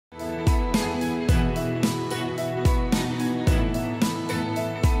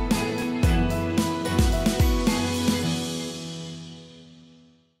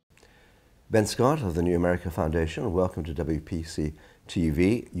Ben Scott of the New America Foundation, welcome to WPC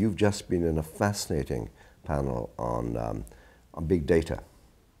TV. You've just been in a fascinating panel on big data.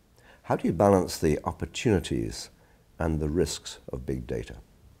 How do you balance the opportunities and the risks of big data?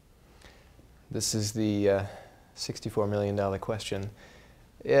 This is the $64 million question.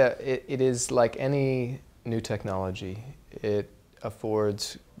 Yeah, it is like any new technology. It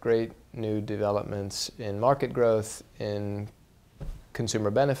affords great new developments in market growth, in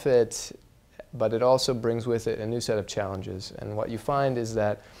consumer benefit, but it also brings with it a new set of challenges. And what you find is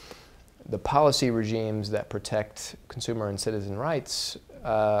that the policy regimes that protect consumer and citizen rights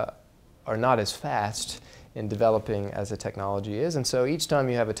are not as fast in developing as the technology is. And so each time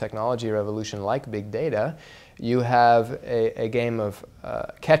you have a technology revolution like big data, you have a game of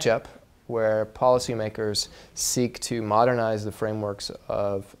catch-up where policymakers seek to modernize the frameworks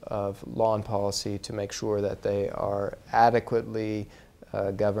of law and policy to make sure that they are adequately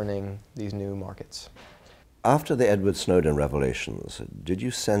governing these new markets. After the Edward Snowden revelations, did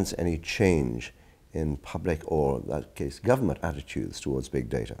you sense any change in public or, in that case, government attitudes towards big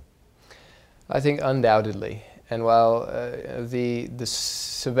data? I think undoubtedly. And while the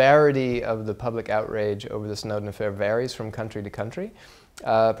severity of the public outrage over the Snowden affair varies from country to country,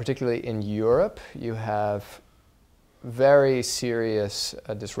 particularly in Europe, you have very serious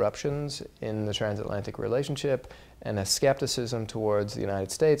disruptions in the transatlantic relationship and a skepticism towards the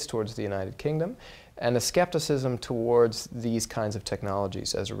United States, towards the United Kingdom, and a skepticism towards these kinds of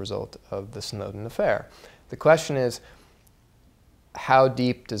technologies as a result of the Snowden affair. The question is, how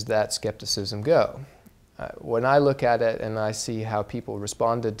deep does that skepticism go? When I look at it and I see how people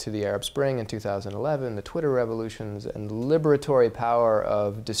responded to the Arab Spring in 2011, the Twitter revolutions, and the liberatory power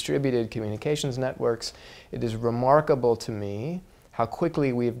of distributed communications networks, it is remarkable to me how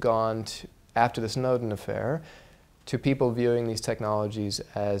quickly we've gone after the Snowden affair to people viewing these technologies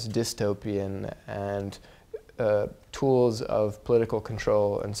as dystopian and tools of political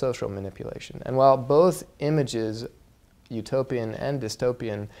control and social manipulation. And while both images, utopian and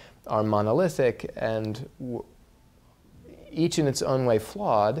dystopian, are monolithic and each in its own way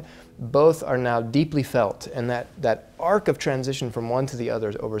flawed, both are now deeply felt. And that arc of transition from one to the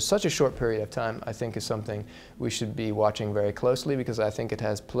other over such a short period of time, I think, is something we should be watching very closely, because I think it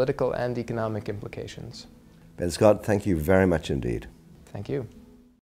has political and economic implications. Ben Scott, thank you very much indeed. Thank you.